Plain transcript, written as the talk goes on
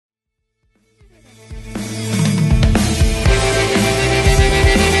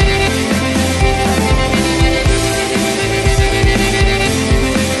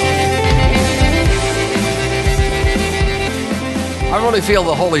really feel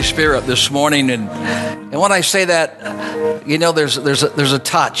the Holy Spirit this morning, and when I say that, you know, there's a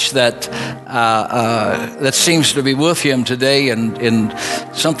touch that that seems to be with him today, and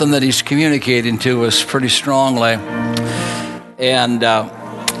something that he's communicating to us pretty strongly, and the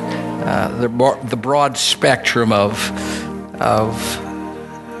broad spectrum of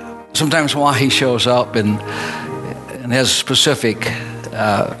sometimes why he shows up and has a specific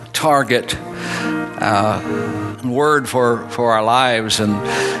target. Word for our lives, and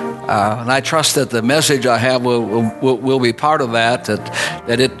I trust that the message I have will be part of that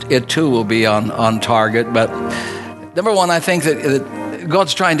it too will be on target. But number one, I think that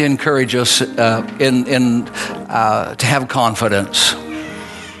God's trying to encourage us to have confidence.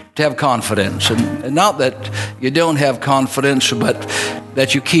 To have confidence, and not that you don't have confidence, but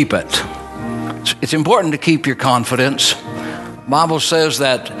that you keep it. It's important to keep your confidence. Bible says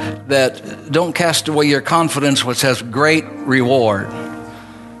that don't cast away your confidence, which has great reward.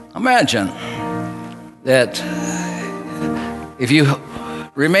 Imagine that if you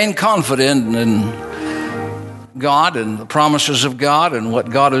remain confident in God and the promises of God and what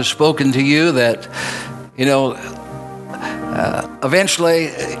God has spoken to you, that eventually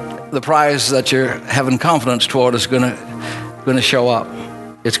the prize that you're having confidence toward is going to show up.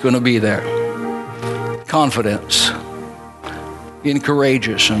 It's going to be there. Confidence. Being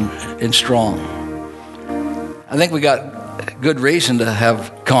courageous and strong. I think we got good reason to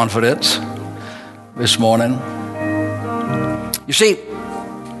have confidence this morning. You see,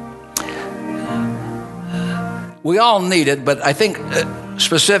 we all need it, but I think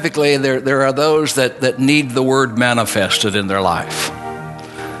specifically there are those that need the word manifested in their life.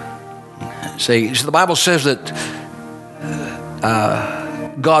 See, the Bible says that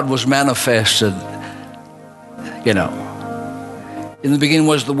God was manifested, In the beginning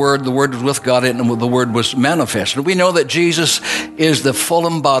was the Word was with God, and the Word was manifested. We know that Jesus is the full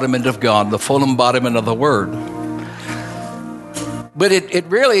embodiment of God, the full embodiment of the Word. But it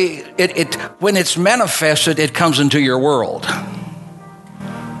really, when it's manifested, it comes into your world.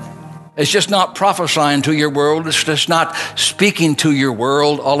 It's just not prophesying to your world. It's just not speaking to your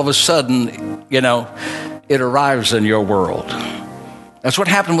world. All of a sudden, it arrives in your world. That's what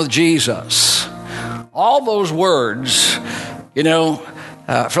happened with Jesus. All those words,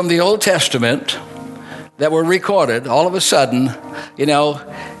 from the Old Testament that were recorded, all of a sudden,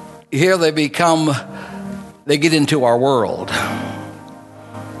 here they get into our world.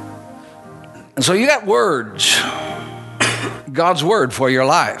 And so you got words, God's word for your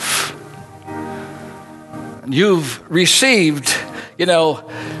life. You've received,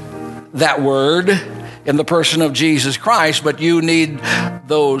 that word in the person of Jesus Christ, but you need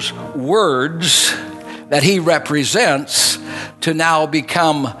those words that he represents to now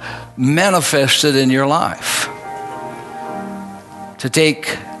become manifested in your life. To take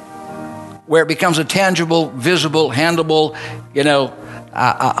where it becomes a tangible, visible, handleable,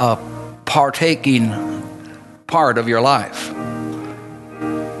 a partaking part of your life.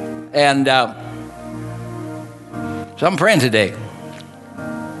 And so I'm praying today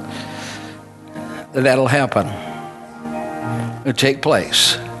that'll happen. It'll take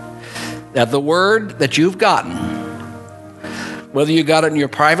place. That the word that you've gotten, whether you got it in your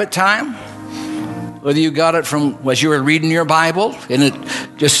private time, whether you got it from as you were reading your Bible and it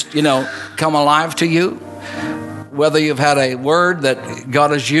just, come alive to you, whether you've had a word that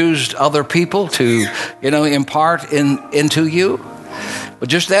God has used other people to, impart into you, but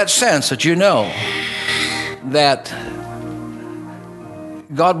just that sense that that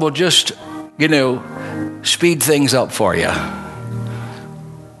God will just, speed things up for you.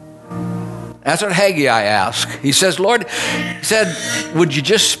 That's what Haggai asked. He says, Lord, would you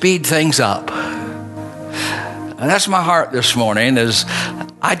just speed things up? And that's my heart this morning, is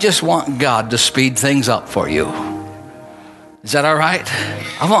I just want God to speed things up for you. Is that all right?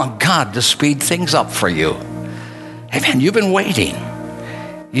 I want God to speed things up for you. Amen. You've been waiting.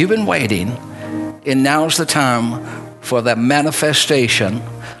 And now's the time for the manifestation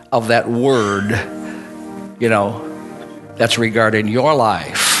of that word, that's regarding your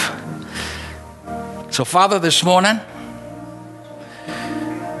life. So, Father, this morning,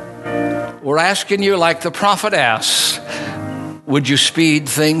 we're asking you, like the prophet asked, would you speed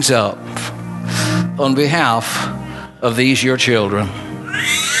things up on behalf of these your children?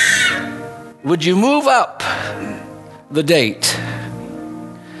 Would you move up the date,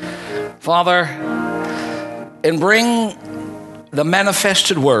 Father, and bring the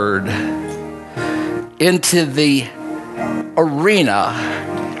manifested word into the arena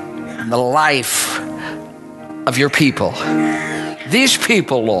and the life of your people. These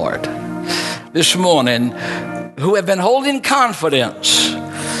people, Lord, this morning, who have been holding confidence,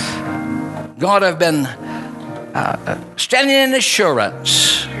 God, have been standing in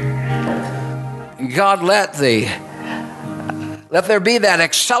assurance. God, let there be that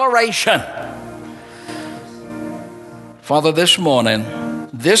acceleration. Father, this morning,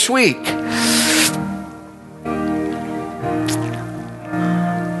 this week,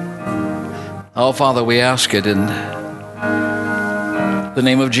 oh, Father, we ask it in the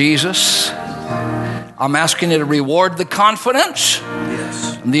name of Jesus. I'm asking you to reward the confidence,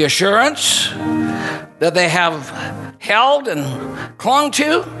 and the assurance that they have held and clung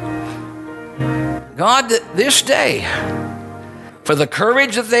to. God, this day, for the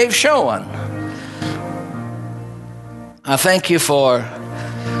courage that they've shown, I thank you for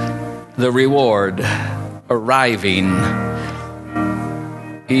the reward arriving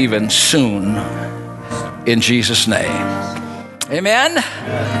even soon in Jesus' name. Amen.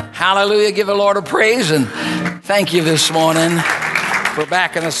 Hallelujah. Give the Lord a praise, and thank you this morning for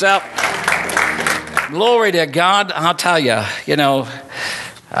backing us up. Glory to God. I'll tell you, I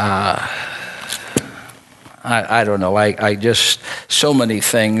don't know. I just, so many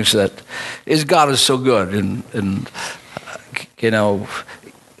things that God is so good, and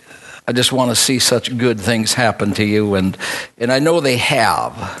I just want to see such good things happen to you, and I know they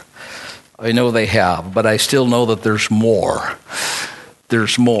have. But I still know that there's more.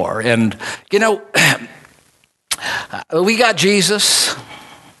 There's more. And, we got Jesus.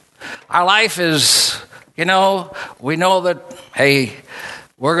 Our life is, we know that, hey,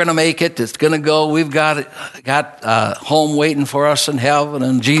 we're going to make it. It's going to go. We've got home waiting for us in heaven,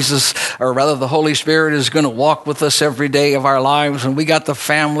 and Jesus, or rather the Holy Spirit, is going to walk with us every day of our lives, and we got the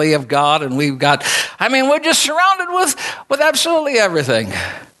family of God, and we're just surrounded with absolutely everything.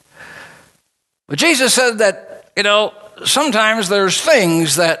 But Jesus said that, sometimes there's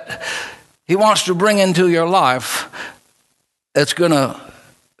things that he wants to bring into your life that's going to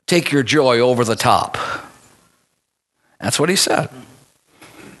take your joy over the top. That's what he said.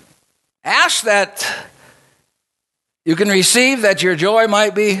 Ask that you can receive, that your joy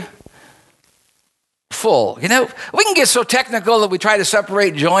might be full. We can get so technical that we try to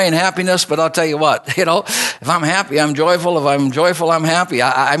separate joy and happiness, but I'll tell you what, if I'm happy, I'm joyful. If I'm joyful, I'm happy.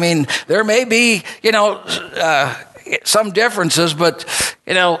 I mean, there may be, some differences, but,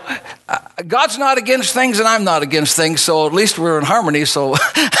 God's not against things and I'm not against things, so at least we're in harmony. So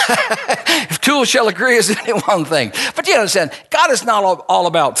if two shall agree as any one thing. But you understand, God is not all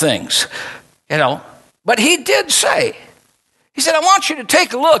about things, But he did say, he said, I want you to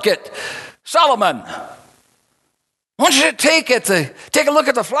take a look at Solomon. I want you to take a look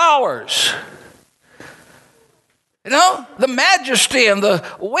at the flowers. The majesty and the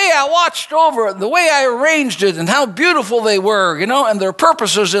way I watched over it, the way I arranged it, and how beautiful they were, and their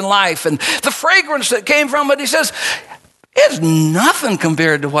purposes in life, and the fragrance that came from it. He says, it's nothing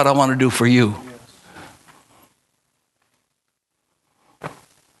compared to what I want to do for you.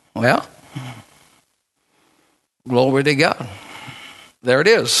 Well, glory to God. There it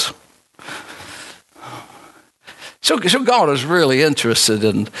is. So God is really interested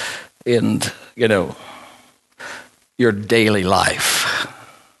in your daily life.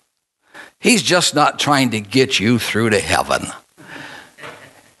 He's just not trying to get you through to heaven.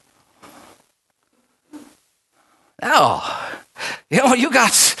 No. When you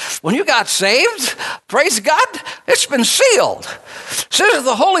got saved, praise God, it's been sealed. It says that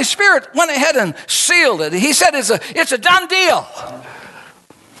the Holy Spirit went ahead and sealed it. He said it's a done deal.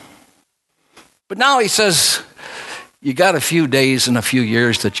 But now he says, you got a few days and a few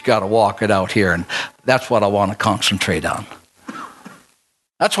years that you got to walk it out here, and that's what I want to concentrate on.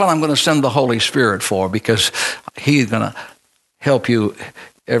 That's what I'm going to send the Holy Spirit for, because he's going to help you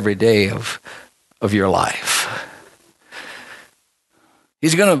every day of your life.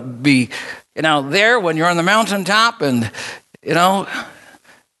 He's going to be, there when you're on the mountaintop, and,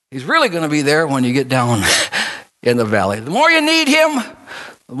 he's really going to be there when you get down in the valley. The more you need him,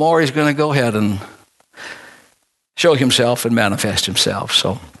 the more he's going to go ahead and show himself and manifest himself.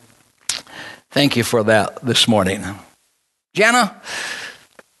 So thank you for that this morning. Jana?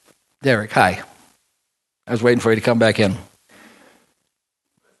 Derek, hi. I was waiting for you to come back in.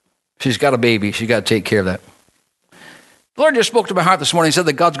 She's got a baby. She's got to take care of that. The Lord just spoke to my heart this morning. He said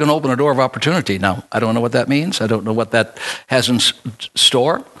that God's going to open a door of opportunity. Now, I don't know what that means. I don't know what that has in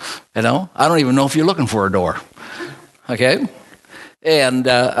store. I don't even know if you're looking for a door. Okay? And,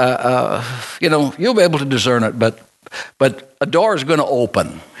 you'll be able to discern it, but a door is going to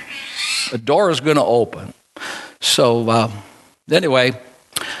open. A door is going to open. So, anyway,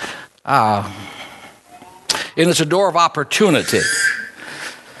 and it's a door of opportunity.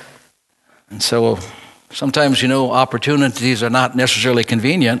 And so Sometimes, opportunities are not necessarily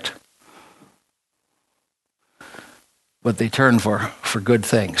convenient, but they turn for good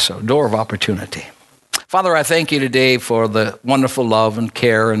things. So, door of opportunity. Father, I thank you today for the wonderful love and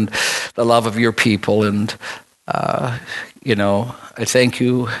care and the love of your people. And, I thank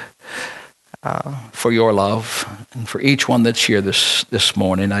you for your love and for each one that's here this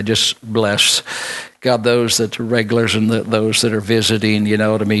morning. I just bless, God, those that are regulars and those that are visiting, you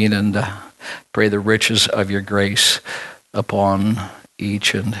know what I mean? And pray the riches of your grace upon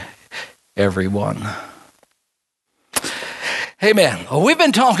each and every one. Amen. Well, we've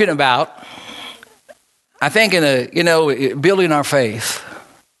been talking about, I think, building our faith.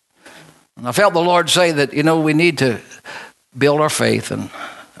 And I felt the Lord say that, we need to build our faith and,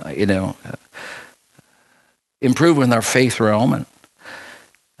 improve in our faith realm. And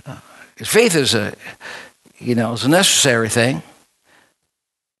faith is is a necessary thing.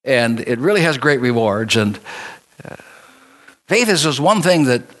 And it really has great rewards. And faith is just one thing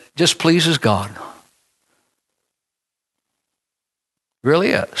that just pleases God. Really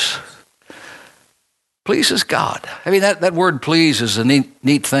is. Pleases God. I mean, that word please is a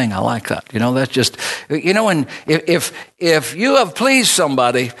neat thing. I like that. That's just, and if you have pleased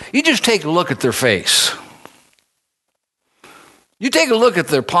somebody, you just take a look at their face. You take a look at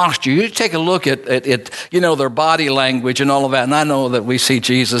their posture. You take a look at their body language and all of that. And I know that we see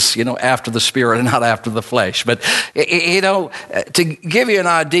Jesus, after the Spirit and not after the flesh. But, to give you an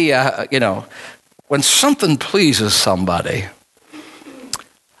idea, when something pleases somebody,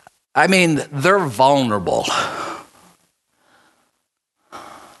 I mean, they're vulnerable.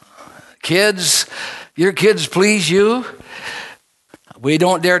 Kids, your kids please you. We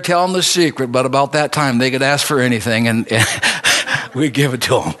don't dare tell them the secret, but about that time they could ask for anything and we give it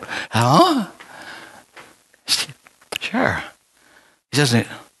to them. Huh? Sure. He says it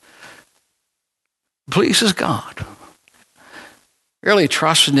pleases God. Really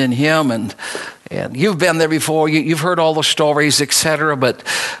trusting in him, and you've been there before. You've heard all the stories, etc. But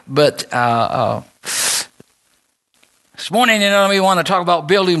this morning, we want to talk about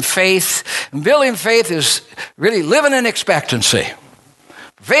building faith. And building faith is really living in expectancy.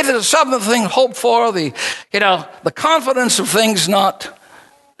 Faith is something hoped for, the confidence of things not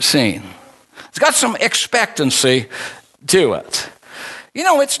seen. It's got some expectancy to it.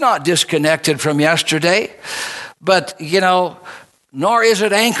 It's not disconnected from yesterday, but, nor is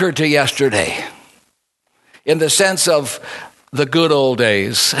it anchored to yesterday in the sense of the good old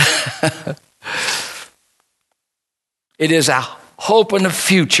days. It is a hope in the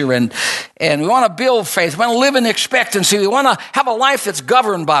future, and we want to build faith. We want to live in expectancy. We want to have a life that's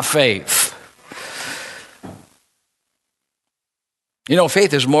governed by faith.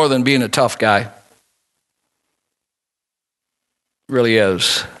 Faith is more than being a tough guy. It really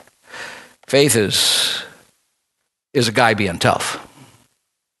is. Faith is a guy being tough.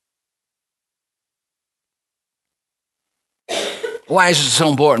 Why is it so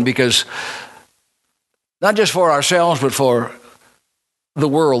important? Because not just for ourselves, but for the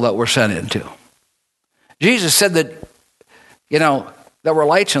world that we're sent into. Jesus said that, that we're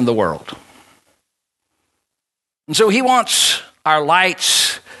lights in the world. And so he wants our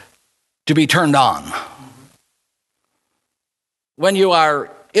lights to be turned on. When you are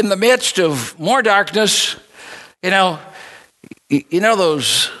in the midst of more darkness, those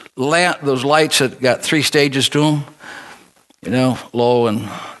lights that got 3 stages to them, low and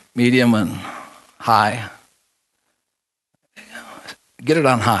medium and high. Get it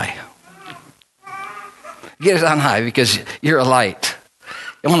on high. Get it on high because you're a light.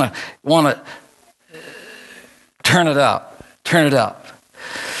 You want to turn it up. Turn it up.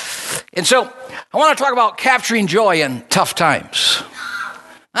 And so I want to talk about capturing joy in tough times.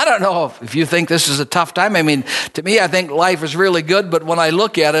 I don't know if you think this is a tough time. I mean, to me, I think life is really good, but when I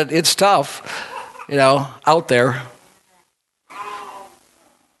look at it, it's tough, out there.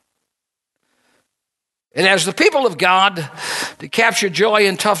 And as the people of God, to capture joy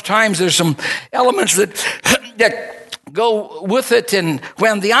in tough times, there's some elements that go with it. And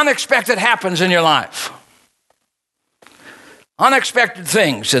when the unexpected happens in your life, unexpected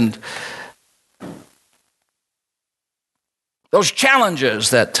things, and those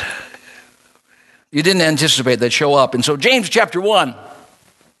challenges that you didn't anticipate that show up. And so James chapter 1,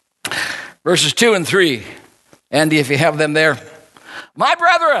 verses 2 and 3. Andy, if you have them there. My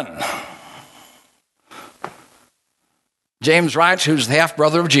brethren, James writes, who's the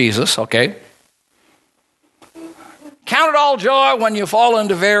half-brother of Jesus, okay? Count it all joy when you fall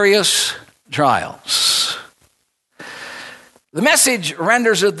into various trials. The Message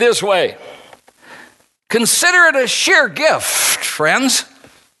renders it this way. Consider it a sheer gift, friends,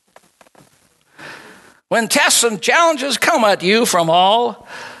 when tests and challenges come at you from all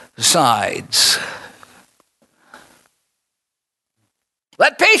sides.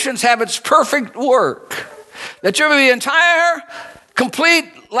 Let patience have its perfect work, that you may be entire, complete,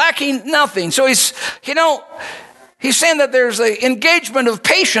 lacking nothing. So he's saying that there's an engagement of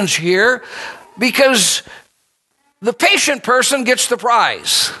patience here because the patient person gets the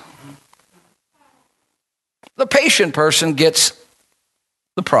prize. The patient person gets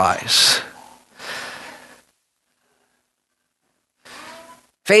the prize.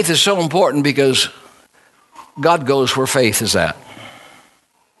 Faith is so important because God goes where faith is at.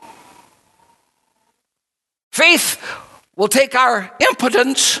 Faith will take our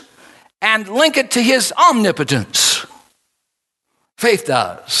impotence and link it to his omnipotence. Faith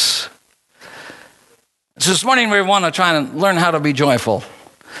does. So this morning we want to try and learn how to be joyful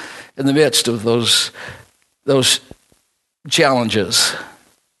in the midst of those challenges.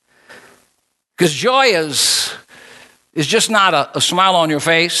 Because joy is just not a smile on your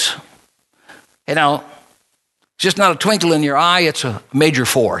face. It's just not a twinkle in your eye. It's a major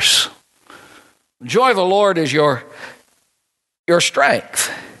force. The joy of the Lord is your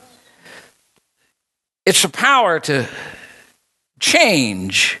strength. It's the power to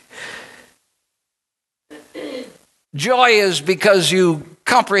change. Joy is because you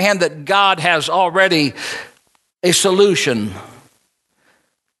comprehend that God has already a solution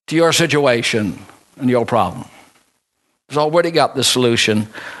to your situation and your problem. He's already got the solution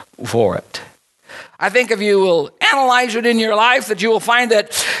for it. I think if you will analyze it in your life, that you will find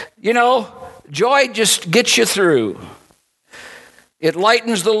that, joy just gets you through. It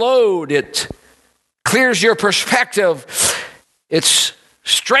lightens the load. It clears your perspective. It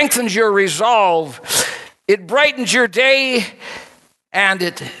strengthens your resolve. It brightens your day, and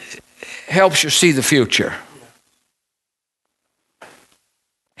it helps you see the future.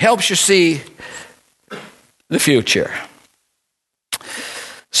 Helps you see the future.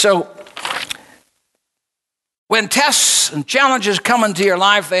 So, when tests and challenges come into your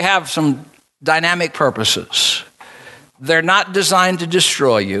life, they have some dynamic purposes. They're not designed to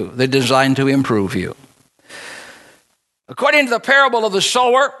destroy you. They're designed to improve you. According to the parable of the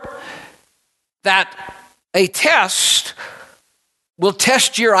sower, that a test will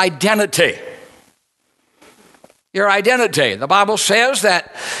test your identity. Your identity. The Bible says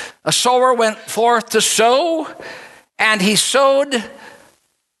that a sower went forth to sow, and he sowed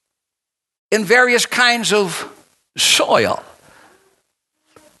in various kinds of soil.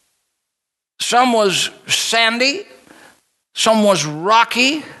 Some was sandy, some was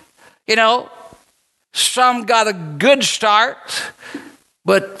rocky, some got a good start,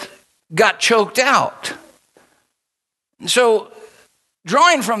 but got choked out. And so,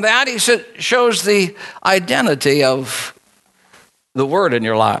 drawing from that, he shows the identity of the word in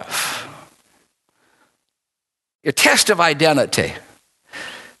your life. Your test of identity.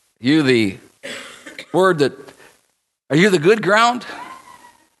 Are you the good ground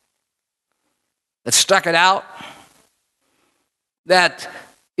that stuck it out? That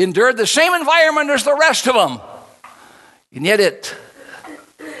endured the same environment as the rest of them, and yet it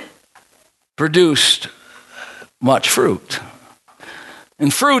produced much fruit.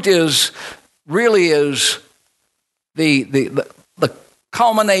 And fruit really is the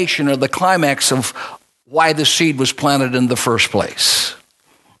culmination or the climax of why the seed was planted in the first place.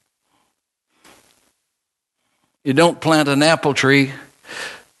 You don't plant an apple tree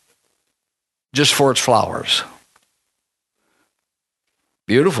just for its flowers.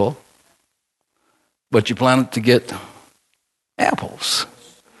 Beautiful, but you plant it to get apples.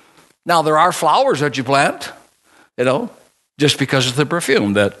 Now, there are flowers that you plant, just because of the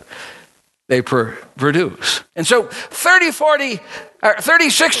perfume that they produce. And so 30, 40, 30,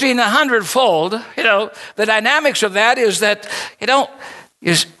 60, and 100-fold, the dynamics of that is that,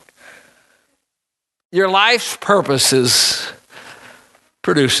 your life's purpose is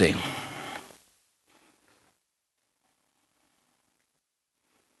producing.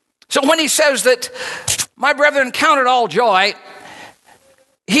 So when he says that, my brethren, count it all joy,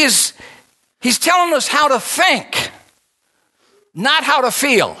 he's telling us how to think, not how to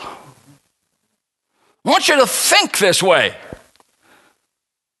feel. I want you to think this way,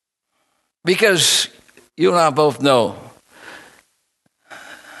 because you and I both know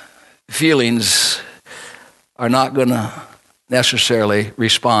feelings are not going to necessarily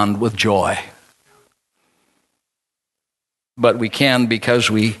respond with joy. But we can, because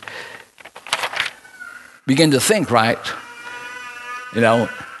we begin to think right,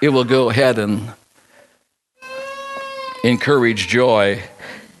 it will go ahead and encourage joy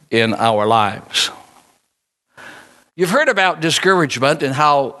in our lives. You've heard about discouragement and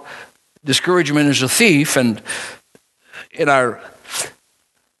how discouragement is a thief. And in our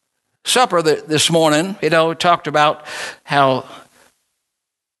supper this morning, we talked about how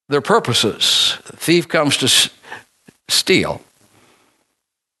their purposes. The thief comes to steal.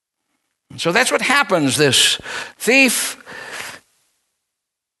 So that's what happens. This thief,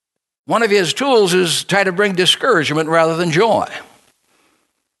 one of his tools is try to bring discouragement rather than joy.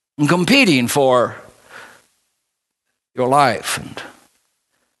 And competing for your life. And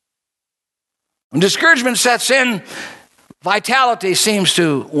when discouragement sets in, vitality seems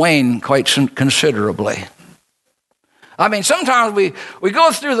to wane quite considerably. I mean, sometimes we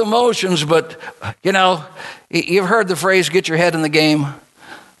go through the motions, but, you've heard the phrase, get your head in the game.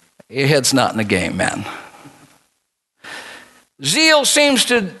 Your head's not in the game, man. Zeal seems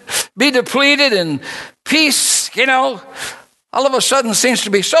to be depleted, and peace, all of a sudden seems to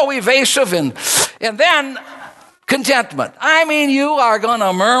be so evasive, and then contentment. I mean, you are going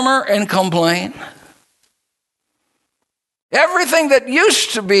to murmur and complain. Everything that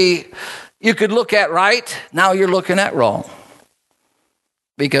used to be you could look at right, now you're looking at wrong.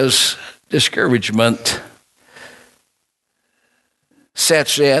 Because discouragement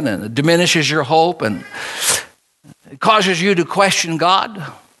sets in and it diminishes your hope and it causes you to question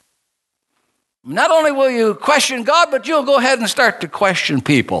God. Not only will you question God, but you'll go ahead and start to question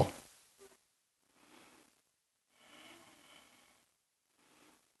people.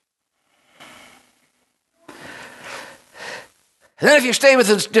 And then if you stay with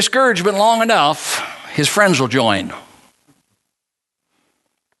this discouragement long enough, his friends will join.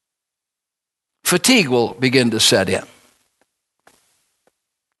 Fatigue will begin to set in.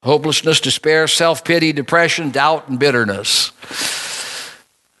 Hopelessness, despair, self-pity, depression, doubt, and bitterness.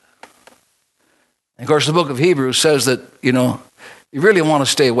 And of course, the book of Hebrews says that, you really want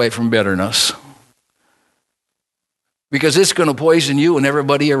to stay away from bitterness. Because it's going to poison you and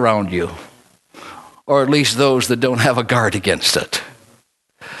everybody around you. Or at least those that don't have a guard against it.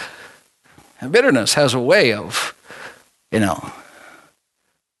 And bitterness has a way of,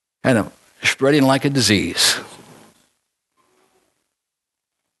 kind of spreading like a disease.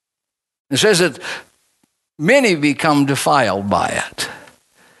 It says that many become defiled by it.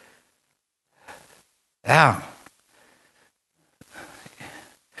 Yeah.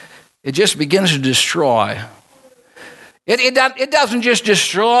 It just begins to destroy. It doesn't just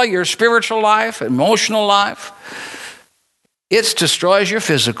destroy your spiritual life, emotional life. It destroys your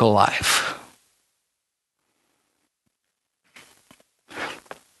physical life.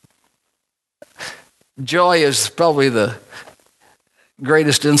 Joy is probably the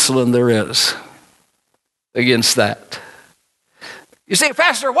greatest insulin there is against that. You say,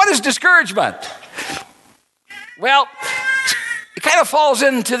 Pastor, what is discouragement? Well, it kind of falls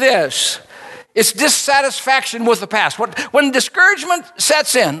into this. It's dissatisfaction with the past. When discouragement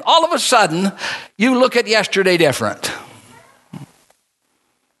sets in, all of a sudden, you look at yesterday different.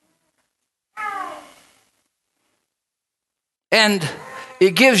 And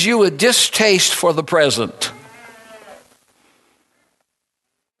it gives you a distaste for the present.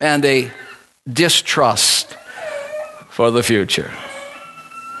 And a distrust for the future.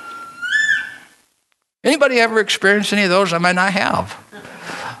 Anybody ever experienced any of those? I mean, I have.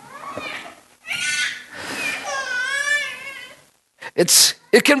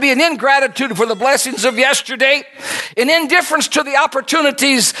 It can be an ingratitude for the blessings of yesterday, an indifference to the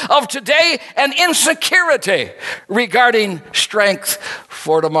opportunities of today, and insecurity regarding strength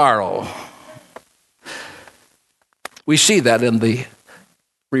for tomorrow. We see that in the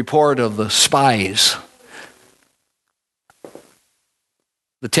report of the spies,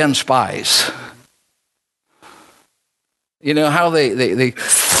 the 10 spies. You know how they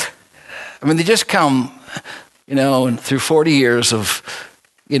just come, and through 40 years of,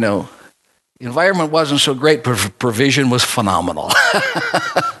 the environment wasn't so great, but provision was phenomenal.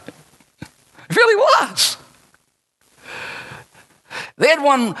 It really was. They'd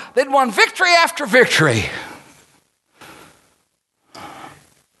won victory after victory.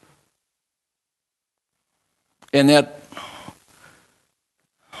 And yet,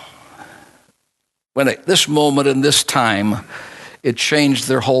 when at this moment in this time, it changed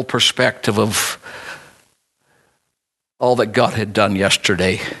their whole perspective of all that God had done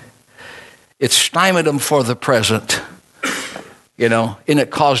yesterday. It stymied them for the present, and it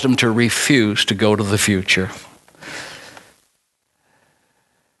caused them to refuse to go to the future.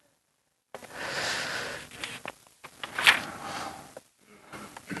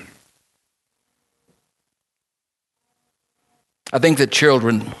 I think that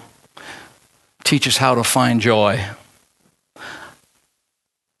children teach us how to find joy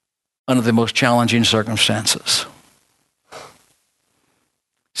under the most challenging circumstances.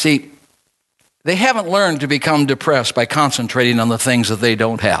 See, They haven't learned to become depressed by concentrating on the things that they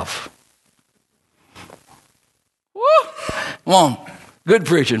don't have. Woo! Come on. Good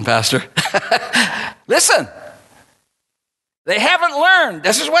preaching, Pastor. Listen. They haven't learned.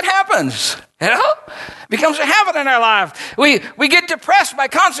 This is what happens. You know? It becomes a habit in our life. We get depressed by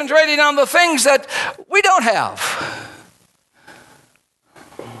concentrating on the things that we don't have.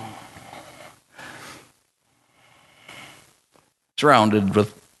 Surrounded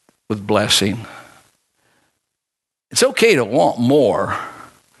with blessing. It's okay to want more,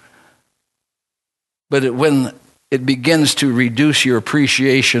 but when it begins to reduce your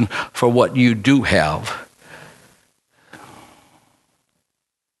appreciation for what you do have,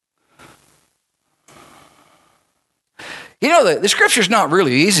 you know, the scripture's not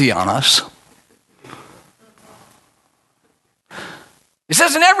really easy on us. It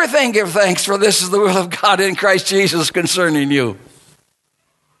says, in everything give thanks, for this is the will of God in Christ Jesus concerning you.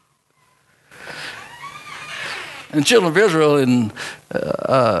 And children of Israel in,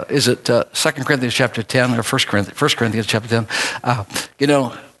 is it 2 Corinthians chapter 10 or 1 Corinthians chapter 10? You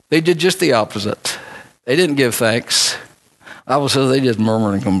know, they did just the opposite. They didn't give thanks. The Bible says they just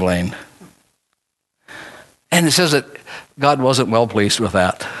murmured and complained. And it says that God wasn't well pleased with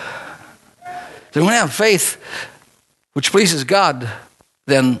that. So when we have faith which pleases God,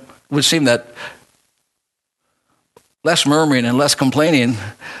 then it would seem that less murmuring and less complaining,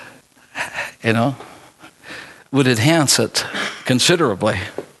 you know, would enhance it considerably.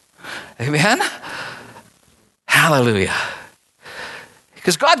 Amen? Hallelujah.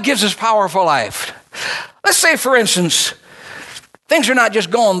 Because God gives us power for life. Let's say, for instance, things are not just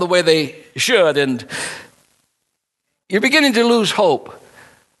going the way they should, and you're beginning to lose hope.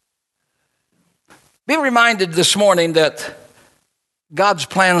 Be reminded this morning that God's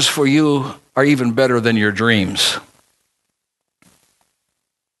plans for you are even better than your dreams.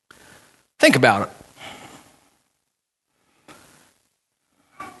 Think about it.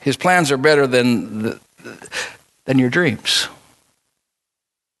 His plans are better than your dreams.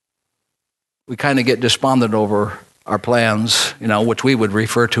 We kind of get despondent over our plans, you know, which we would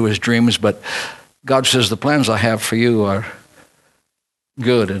refer to as dreams, but God says the plans I have for you are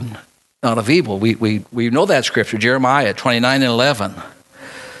good and not of evil. We know that scripture, Jeremiah 29:11.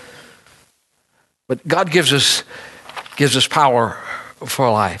 But God gives us power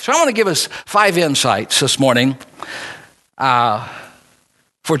for life. So I want to give us 5 insights this morning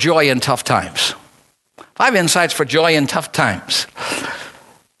for joy in tough times. 5 insights for joy in tough times.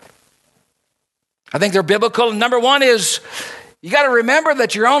 I think they're biblical. Number 1 is you got to remember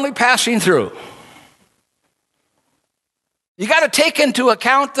that you're only passing through. You got to take into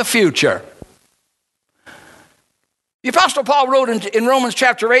account the future. The Apostle Paul wrote in Romans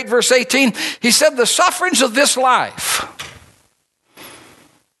chapter 8, verse 18, he said, the sufferings of this life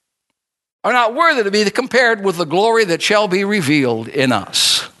are not worthy to be compared with the glory that shall be revealed in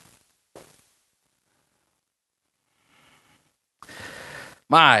us.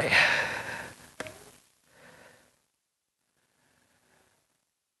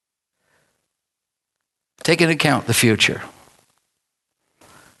 Take into account the future.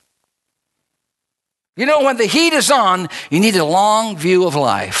 You know, when the heat is on, you need a long view of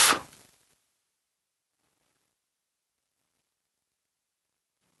life.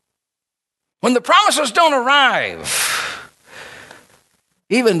 When the promises don't arrive,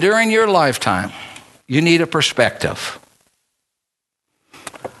 even during your lifetime, you need a perspective.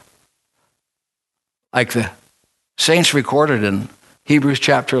 Like the saints recorded in Hebrews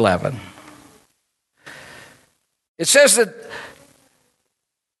chapter 11. It says that,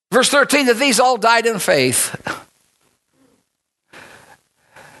 verse 13, that these all died in faith.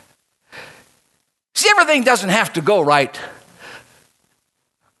 See, everything doesn't have to go right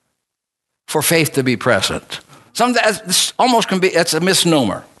for faith to be present. This almost can be, it's a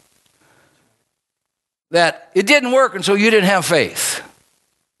misnomer. That it didn't work and so you didn't have faith.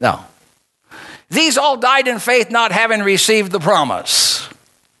 No. These all died in faith, not having received the promise.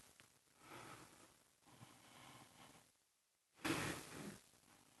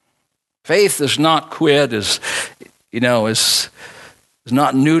 Faith is not quit, is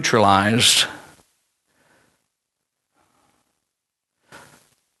not neutralized.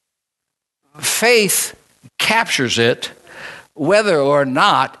 Faith captures it whether or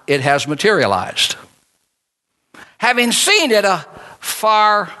not it has materialized. Having seen it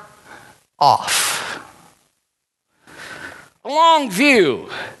afar off. A long view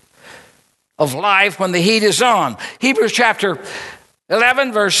of life when the heat is on. Hebrews chapter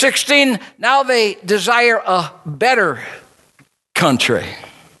 11, verse 16, now they desire a better country.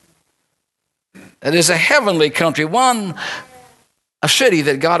 That is a heavenly country, a city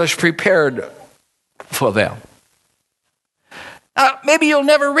that God has prepared for them. Now, maybe you'll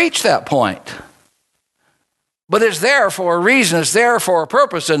never reach that point. But it's there for a reason. It's there for a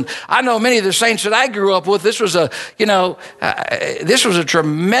purpose. And I know many of the saints that I grew up with, this was a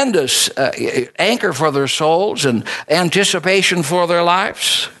tremendous anchor for their souls and anticipation for their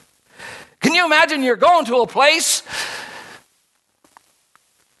lives. Can you imagine you're going to a place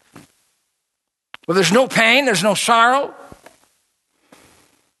where there's no pain, there's no sorrow,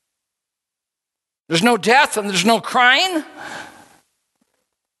 there's no death, and there's no crying?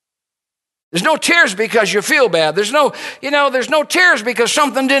 There's no tears because you feel bad. There's no tears because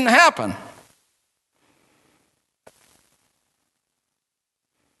something didn't happen.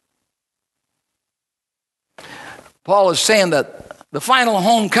 Paul is saying that the final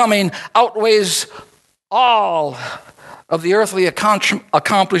homecoming outweighs all of the earthly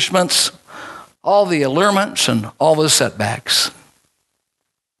accomplishments, all the allurements, and all the setbacks.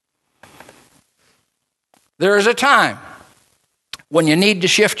 There is a time when you need to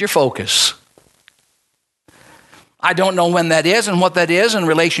shift your focus. I don't know when that is and what that is in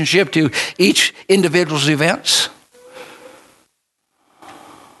relationship to each individual's events.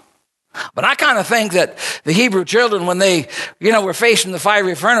 But I kind of think that the Hebrew children, when they, were facing the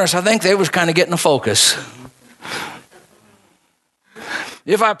fiery furnace, I think they was kind of getting a focus.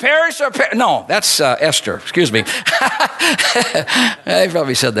 If I perish no, that's Esther, excuse me. They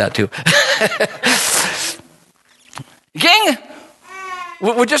probably said that too. King,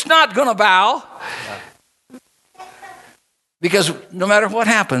 we're just not going to bow. Because no matter what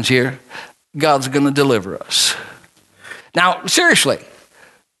happens here, God's going to deliver us. Now, seriously,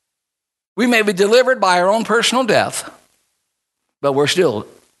 we may be delivered by our own personal death, but we're still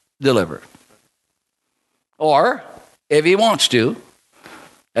delivered. Or, if he wants to,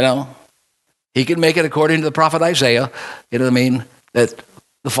 he can make it according to the prophet Isaiah, that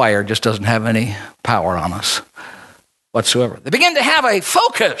the fire just doesn't have any power on us whatsoever. They begin to have a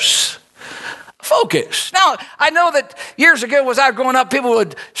focus. Now, I know that years ago, as I was growing up, people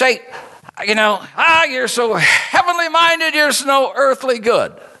would say, you're so heavenly minded, you're so earthly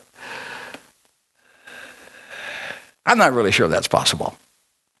good. I'm not really sure that's possible.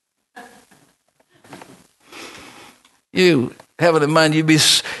 You, heaven in mind, you'd be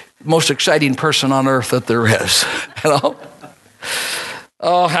the most exciting person on earth that there is.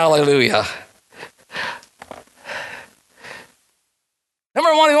 Oh, hallelujah.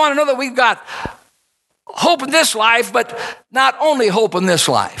 Number one, we want to know that we've got hope in this life, but not only hope in this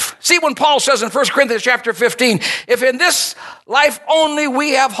life. See, when Paul says in 1 Corinthians chapter 15, if in this life only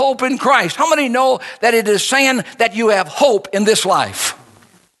we have hope in Christ, how many know that it is saying that you have hope in this life?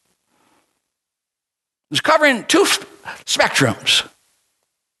 It's covering two spectrums.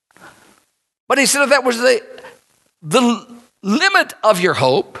 But he said if that was the limit of your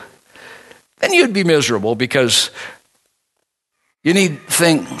hope, then you'd be miserable because you need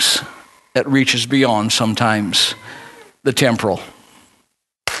things that reaches beyond sometimes the temporal.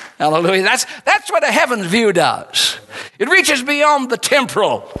 Hallelujah. That's what a heaven's view does. It reaches beyond the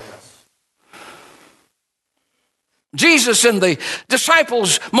temporal. Jesus, in the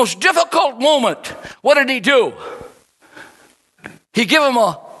disciples' most difficult moment, what did he do? He gave them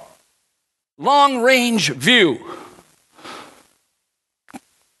a long-range view.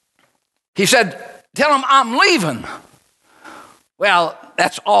 He said, tell them I'm leaving. Well,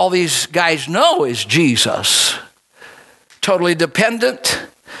 that's all these guys know is Jesus. Totally dependent.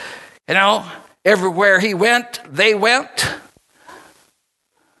 Everywhere he went, they went.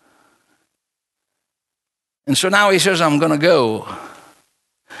 And so now he says, I'm going to go.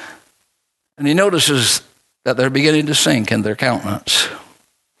 And he notices that they're beginning to sink in their countenance.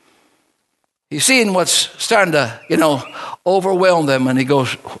 He's seeing what's starting to, overwhelm them. And he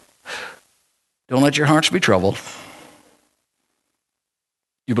goes, don't let your hearts be troubled.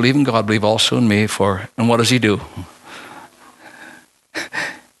 You believe in God, believe also in me. And what does he do?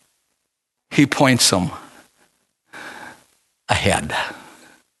 He points them ahead.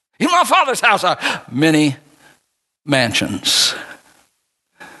 In my Father's house are many mansions.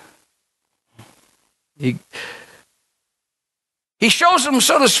 He shows them,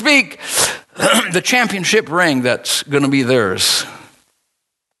 so to speak, the championship ring that's going to be theirs.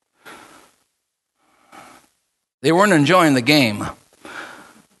 They weren't enjoying the game.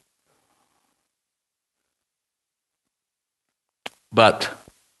 But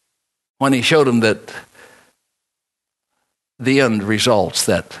when he showed them that the end results,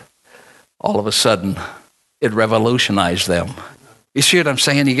 that all of a sudden it revolutionized them. You see what I'm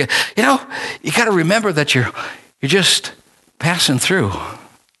saying? You got to remember that you're just passing through.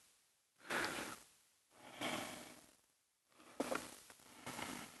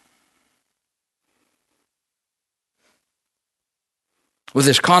 with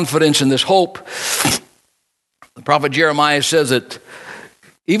this confidence and this hope. The prophet Jeremiah says that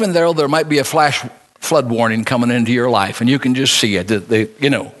even though there might be a flash flood warning coming into your life, and you can just see it,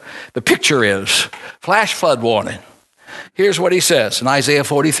 the picture is flash flood warning. Here's what he says in Isaiah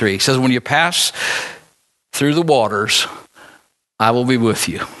 43. He says, when you pass through the waters, I will be with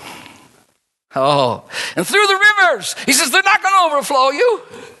you. Oh, and through the rivers, he says, they're not going to overflow you.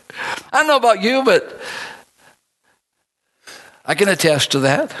 I don't know about you, but I can attest to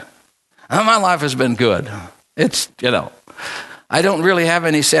that. My life has been good. It's, I don't really have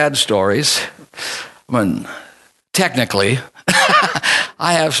any sad stories. I mean, technically,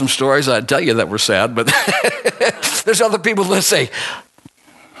 I have some stories I'd tell you that were sad, but there's other people that say,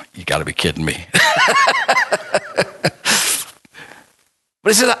 you got to be kidding me.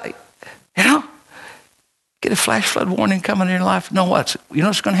 But he said, get a flash flood warning coming in your life. Know what? You know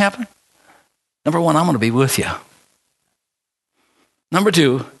what's going to happen? Number one, I'm going to be with you. Number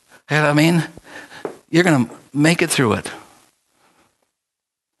two, you're going to make it through it.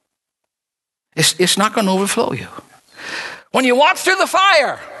 It's not going to overflow you. When you walk through the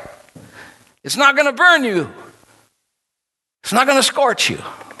fire, it's not going to burn you. It's not going to scorch you.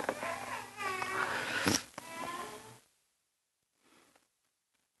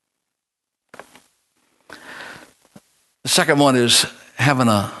 The second one is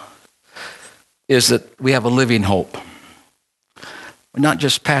that we have a living hope. We're not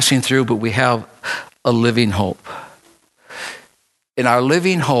just passing through, but we have a living hope. And our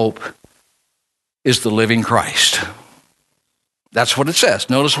living hope is the living Christ. That's what it says.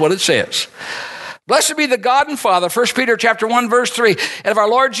 Notice what it says. Blessed be the God and Father, 1 Peter chapter 1, verse 3, and of our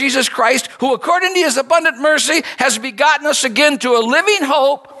Lord Jesus Christ, who according to his abundant mercy has begotten us again to a living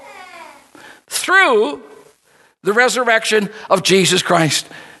hope through the resurrection of Jesus Christ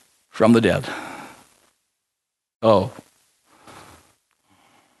from the dead. Oh.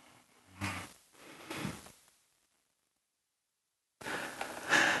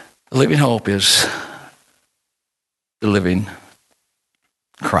 The living hope is the living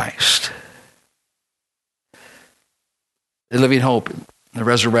Christ. The living hope, the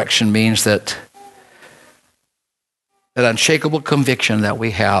resurrection means that unshakable conviction that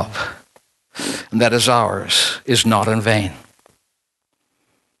we have and that is ours is not in vain.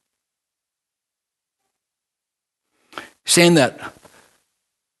 Saying that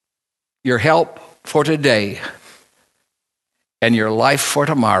your help for today and your life for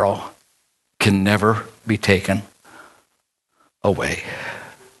tomorrow can never be taken away.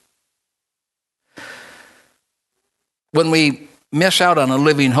 When we miss out on a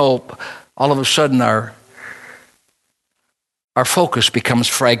living hope, all of a sudden our focus becomes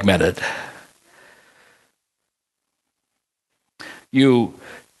fragmented. You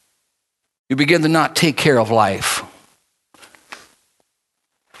begin to not take care of life.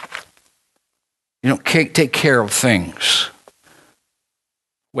 You don't take care of things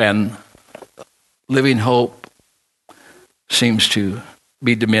when living hope seems to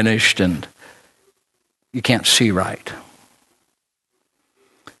be diminished and you can't see right.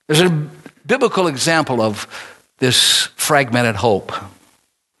 There's a biblical example of this fragmented hope.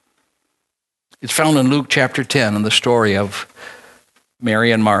 It's found in Luke chapter 10 in the story of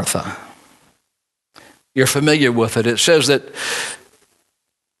Mary and Martha. You're familiar with it. It says that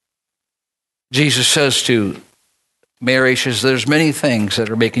Jesus says to Mary, she says, there's many things that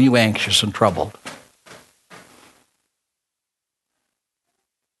are making you anxious and troubled.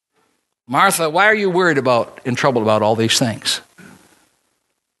 Martha, why are you worried about and troubled about all these things?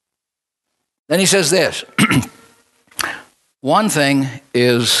 Then he says this, one thing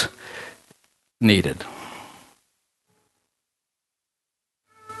is needed.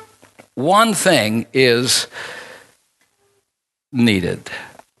 One thing is needed.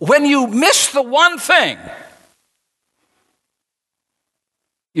 When you miss the one thing,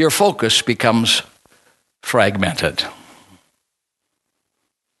 your focus becomes fragmented.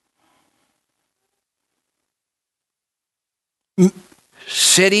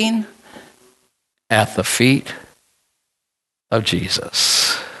 Sitting at the feet of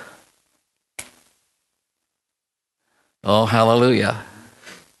Jesus. Oh, hallelujah.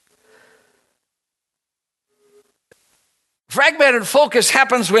 Fragmented focus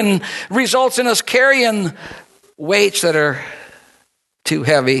happens when results in us carrying weights that are too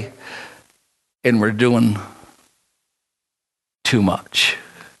heavy and we're doing too much.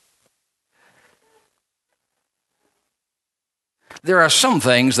 There are some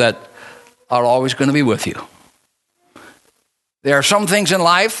things that are always going to be with you. There are some things in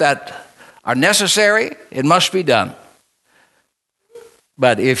life that are necessary, it must be done.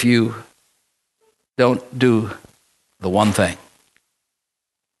 But if you don't do the one thing,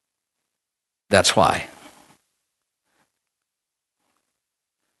 That's why.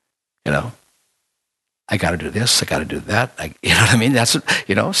 I got to do this. I got to do that. You know what I mean? That's,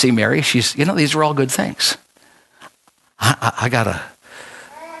 see Mary, she's, these are all good things. I got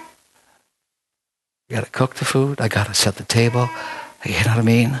to cook the food. I got to set the table. You know what I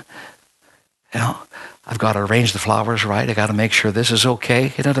mean? I've got to arrange the flowers right. I got to make sure this is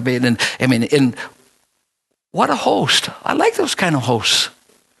okay. You know what I mean? And what a host. I like those kind of hosts.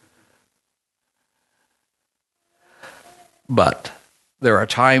 But there are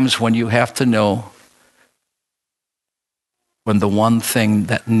times when you have to know when the one thing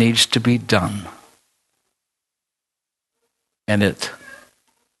that needs to be done, and it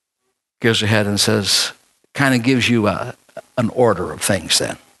goes ahead and says, kind of gives you an order of things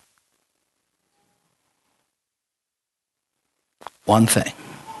then. One thing.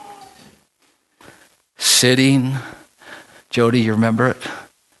 Sitting, Jody, you remember it?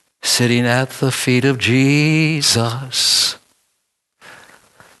 Sitting at the feet of Jesus.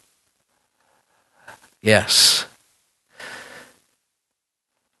 Yes.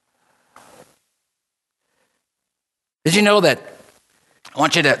 Did you know that,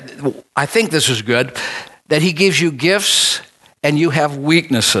 I think this is good, that he gives you gifts and you have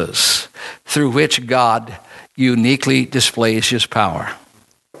weaknesses through which God uniquely displays his power.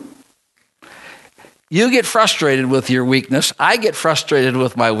 You get frustrated with your weakness. I get frustrated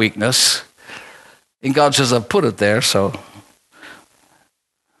with my weakness. And God says, I've put it there, so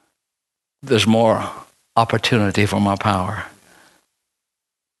there's more opportunity for my power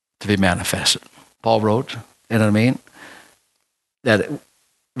to be manifested. Paul wrote, you know what I mean? That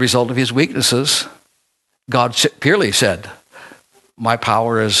result of his weaknesses, God purely said, my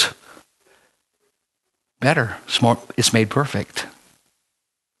power is better. It's made perfect.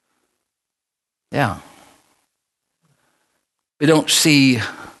 Yeah. We don't see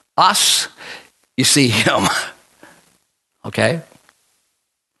us, you see him. Okay?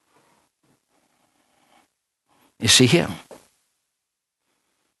 You see him.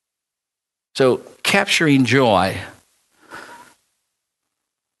 So capturing joy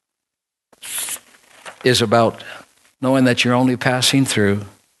is about knowing that you're only passing through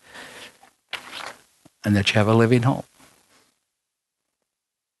and that you have a living hope.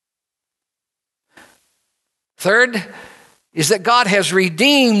 Third is that God has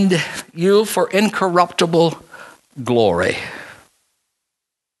redeemed you for incorruptible glory.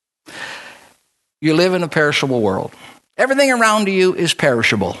 You live in a perishable world. Everything around you is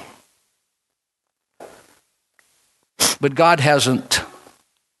perishable. But God hasn't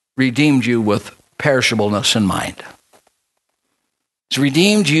redeemed you with perishableness in mind. He's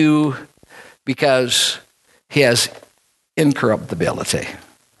redeemed you because he has incorruptibility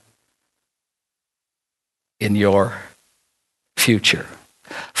in your future.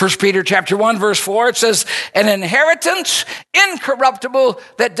 1 Peter chapter 1, verse 4, it says, an inheritance incorruptible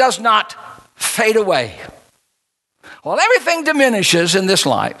that does not fade away. Well, everything diminishes in this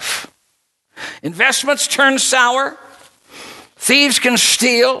life. Investments turn sour. Thieves can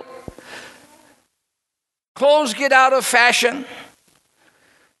steal. Clothes get out of fashion.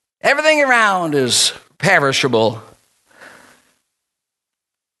 Everything around is perishable,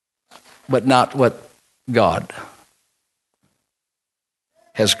 but not what God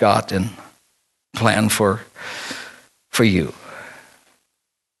has got and planned for you.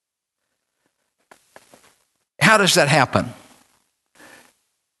 How does that happen?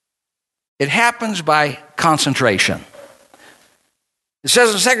 It happens by concentration. It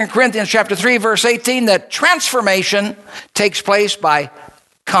says in 2 Corinthians chapter 3, verse 18, that transformation takes place by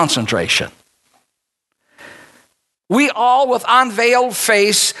concentration. We all, with unveiled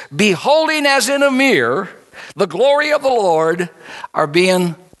face, beholding as in a mirror the glory of the Lord, are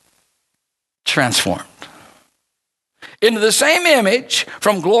being transformed into the same image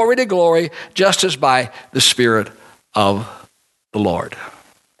from glory to glory, just as by the Spirit of the Lord.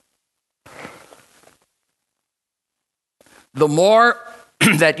 The more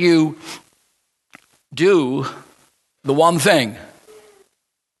that you do the one thing,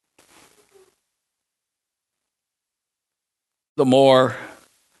 the more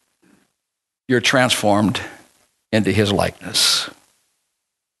you're transformed into his likeness.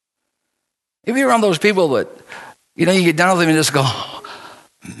 If you're one of those people that, you get done with them and just go,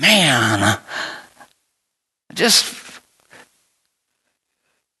 man, you just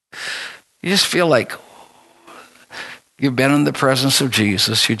feel like you've been in the presence of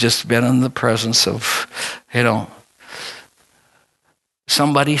Jesus. You've just been in the presence of,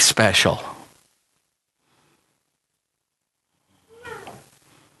 somebody special.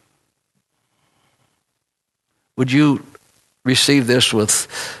 Would you receive this with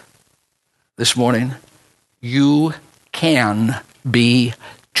this morning, you can be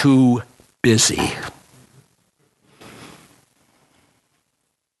too busy.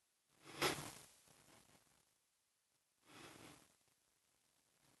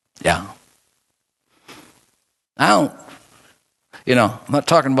 Yeah. I'm not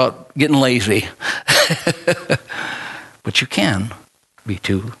talking about getting lazy, but you can be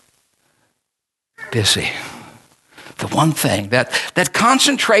too busy. The one thing, that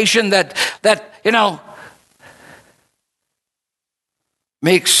concentration that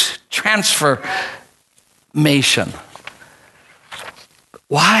makes transformation.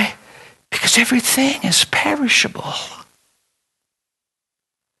 Why? Because everything is perishable.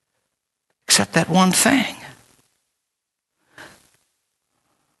 Except that one thing.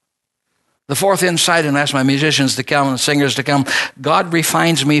 The fourth insight, and I ask my musicians to come and singers to come, God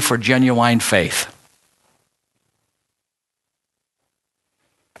refines me for genuine faith.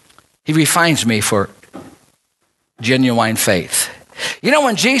 He refines me for genuine faith.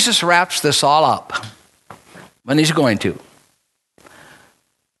 When Jesus wraps this all up, when he's going to,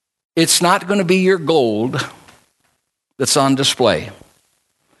 it's not going to be your gold that's on display.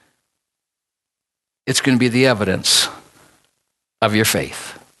 It's going to be the evidence of your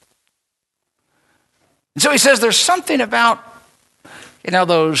faith. And so he says there's something about,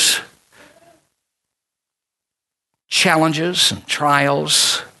 those challenges and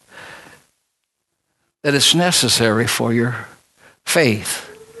trials that it's necessary for your faith.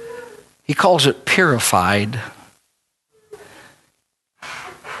 He calls it purified.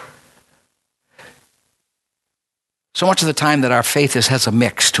 So much of the time that our faith has a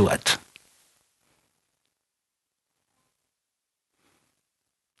mix to it.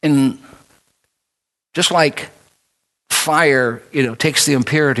 And just like fire, takes the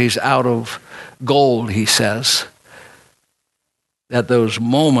impurities out of gold, he says, that those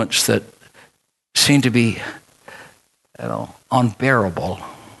moments that seem to be, unbearable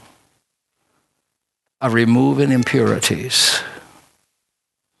of removing impurities.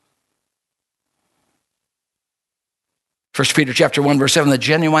 1 Peter chapter 1, verse 7, the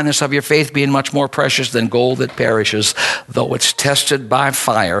genuineness of your faith being much more precious than gold that perishes, though it's tested by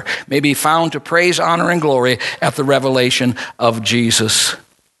fire, may be found to praise, honor, and glory at the revelation of Jesus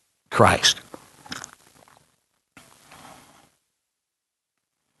Christ.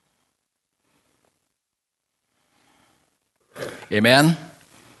 Amen?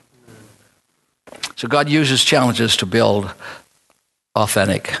 So God uses challenges to build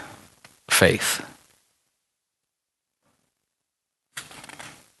authentic faith.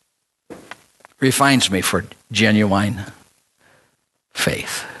 Refines me for genuine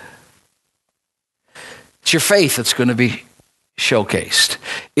faith. It's your faith that's going to be showcased.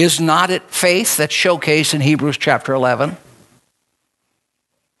 Is not it faith that's showcased in Hebrews chapter 11?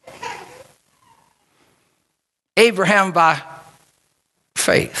 Abraham by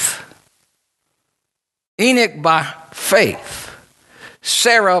faith. Enoch by faith.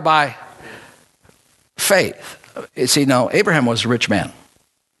 Sarah by faith. See, no, Abraham was a rich man.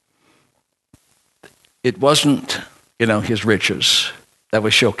 It wasn't, his riches that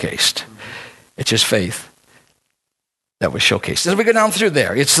was showcased. It's his faith that was showcased. As we go down through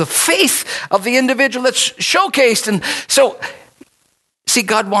there, it's the faith of the individual that's showcased. And so, see,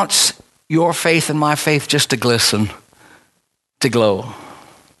 God wants your faith and my faith just to glisten, to glow.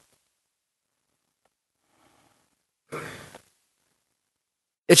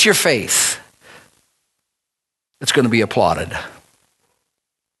 It's your faith that's going to be applauded.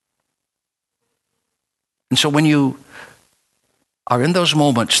 And so when you are in those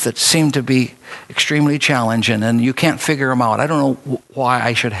moments that seem to be extremely challenging and you can't figure them out, I don't know why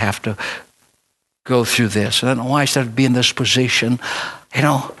I should have to go through this. I don't know why I should be in this position.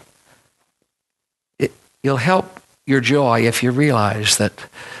 You'll help your joy if you realize that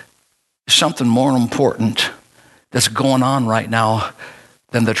there's something more important that's going on right now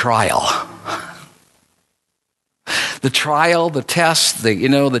than the trial. The trial, the test,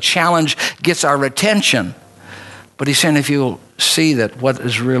 the challenge gets our attention. But he's saying if you'll see that what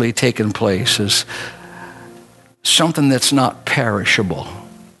is really taking place is something that's not perishable.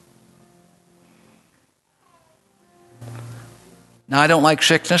 Now, I don't like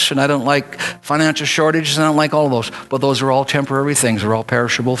sickness, and I don't like financial shortages, and I don't like all of those. But those are all temporary things. They're all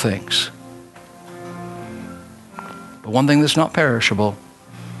perishable things. But one thing that's not perishable,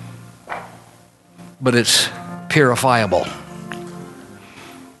 but it's purifiable,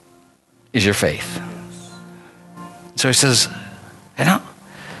 is your faith. So he says,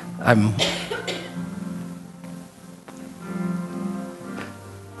 I'm the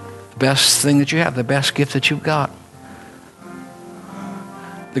best thing that you have, the best gift that you've got.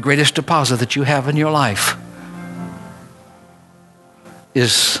 the greatest deposit that you have in your life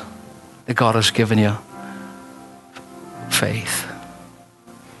is that God has given you faith.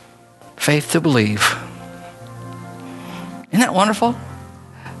 Faith to believe. Isn't that wonderful?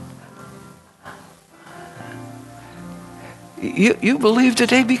 You believe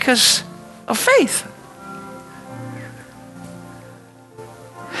today because of faith.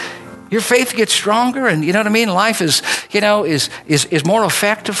 Your faith gets stronger, and you know what I mean? Life is more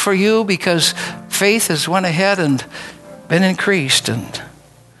effective for you because faith has went ahead and been increased. And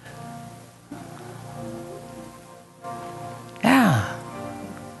yeah.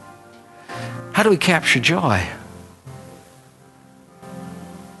 How do we capture joy?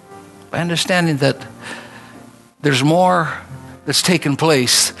 By understanding that there's more that's taken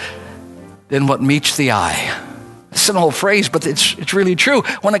place than what meets the eye. It's an old phrase, but it's really true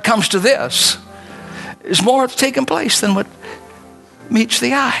when it comes to this. There's more that's taken place than what meets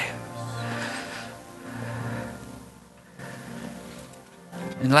the eye.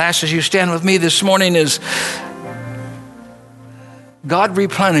 And last, as you stand with me this morning, is God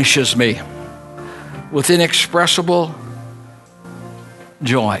replenishes me with inexpressible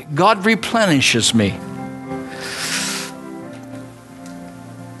joy. God replenishes me.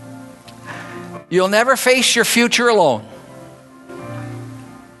 You'll never face your future alone.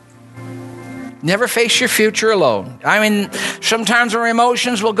 Never face your future alone. I mean, sometimes our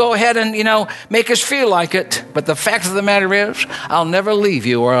emotions will go ahead and, make us feel like it. But the fact of the matter is, I'll never leave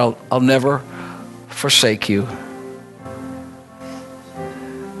you, or I'll never forsake you.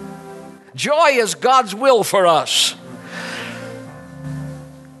 Joy is God's will for us.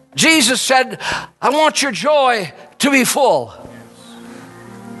 Jesus said, I want your joy to be full.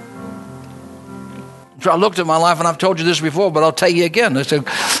 So I looked at my life, and I've told you this before, but I'll tell you again. I said,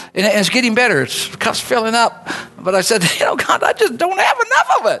 and it's getting better. It's filling up. But I said, God, I just don't have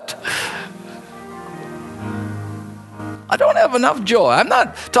enough of it. I don't have enough joy. I'm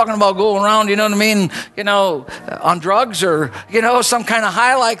not talking about going around, on drugs or, some kind of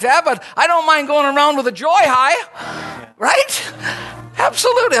high like that, but I don't mind going around with a joy high, right?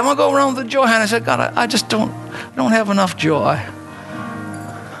 Absolutely. I'm going to go around with a joy high. And I said, God, I just don't have enough joy.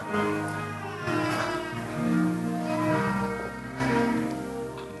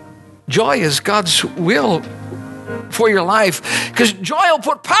 Joy is God's will for your life, because joy will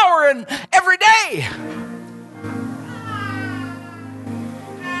put power in every day.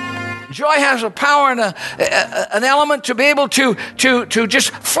 Joy has a power and an element to be able to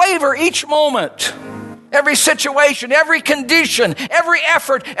just flavor each moment, every situation, every condition, every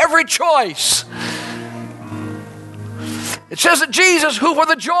effort, every choice. It says that Jesus, who for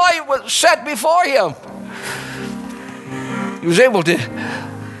the joy was set before him, he was able to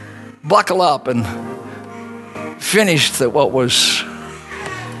buckle up and finish what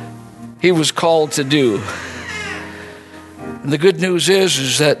he was called to do. And the good news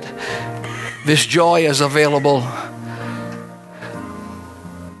is that this joy is available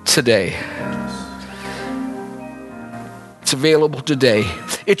today. It's available today.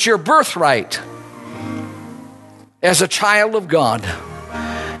 It's your birthright as a child of God.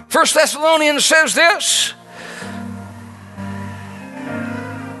 1 Thessalonians says this,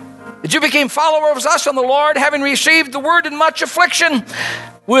 that you became followers of us in the Lord, having received the word in much affliction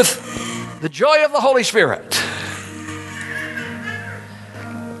with the joy of the Holy Spirit.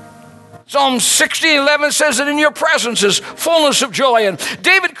 Psalm 16:11 says that in your presence is fullness of joy. And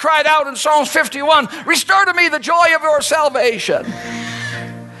David cried out in Psalm 51, restore to me the joy of your salvation.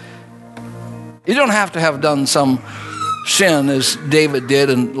 You don't have to have done some sin as David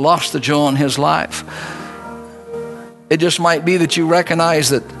did and lost the joy in his life. It just might be that you recognize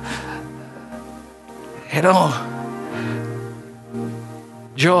that,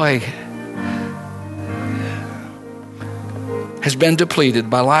 joy has been depleted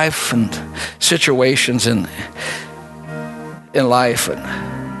by life and situations in life. And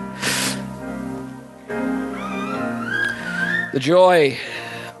the joy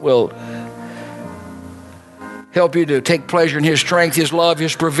will help you to take pleasure in his strength, his love,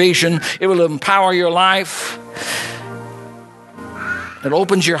 his provision. It will empower your life. It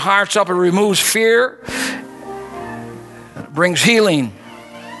opens your hearts up and removes fear. It brings healing.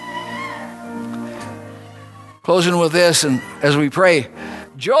 Closing with this, and as we pray,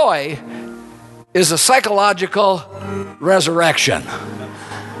 joy is a psychological resurrection.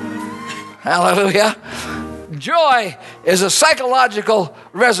 Hallelujah. Joy is a psychological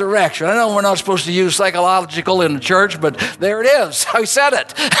resurrection. I know we're not supposed to use psychological in the church, but there it is. I said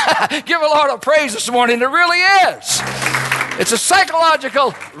it. Give the Lord a praise this morning. It really is. It's a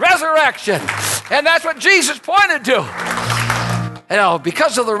psychological resurrection. And that's what Jesus pointed to.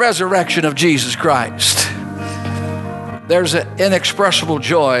 because of the resurrection of Jesus Christ, there's an inexpressible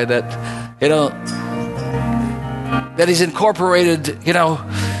joy that, that He's incorporated,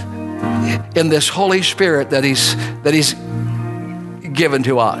 in this Holy Spirit that He's given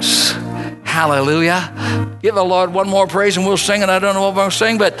to us. Hallelujah. Give the Lord one more praise and we'll sing, and I don't know what I'm going to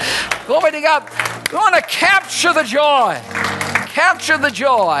sing, but glory to God. We want to capture the joy. Capture the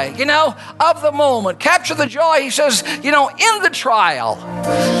joy, of the moment. Capture the joy, he says, in the trial.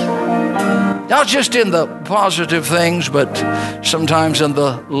 Not just in the positive things, but sometimes in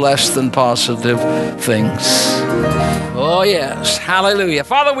the less than positive things. Oh, yes. Hallelujah.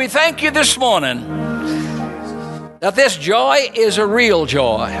 Father, we thank you this morning that this joy is a real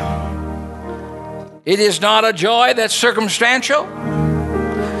joy. It is not a joy that's circumstantial.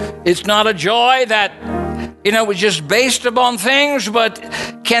 It's not a joy that, was just based upon things, but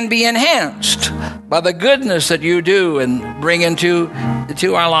can be enhanced by the goodness that you do and bring into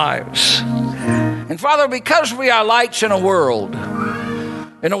our lives. And Father, because we are lights in a world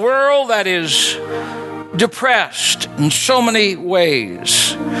that is depressed in so many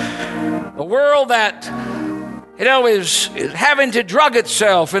ways, a world that, is having to drug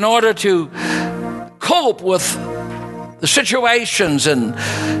itself in order to cope with the situations and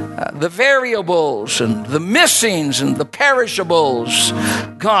the variables and the missings and the perishables.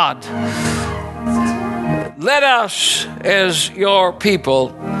 God, let us as your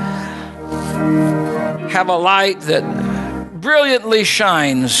people have a light that brilliantly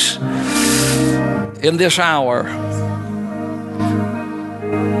shines in this hour,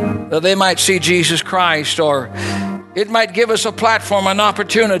 that they might see Jesus Christ, or it might give us a platform, an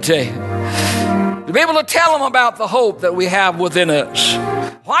opportunity to be able to tell them about the hope that we have within us.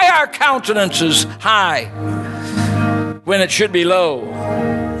 Why our countenance is high when it should be low.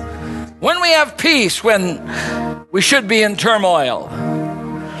 When we have peace when we should be in turmoil.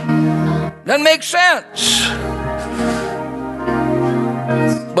 That makes sense.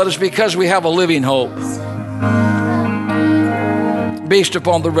 But it's because we have a living hope based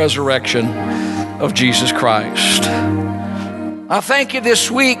upon the resurrection of Jesus Christ. I thank you this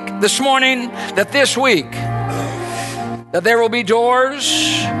morning, that there will be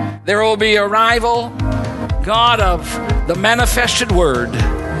doors, there will be arrival, God, of the manifested word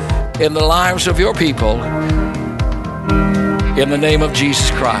in the lives of your people, in the name of Jesus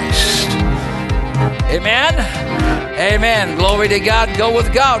Christ. Amen. Amen. Glory to God. Go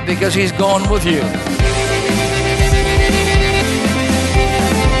with God because He's going with you.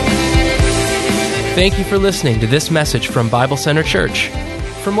 Thank you for listening to this message from Bible Center Church.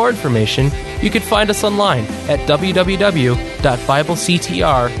 For more information, you can find us online at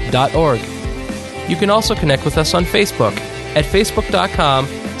www.biblectr.org. You can also connect with us on Facebook at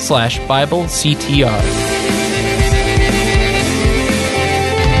facebook.com/BibleCTR.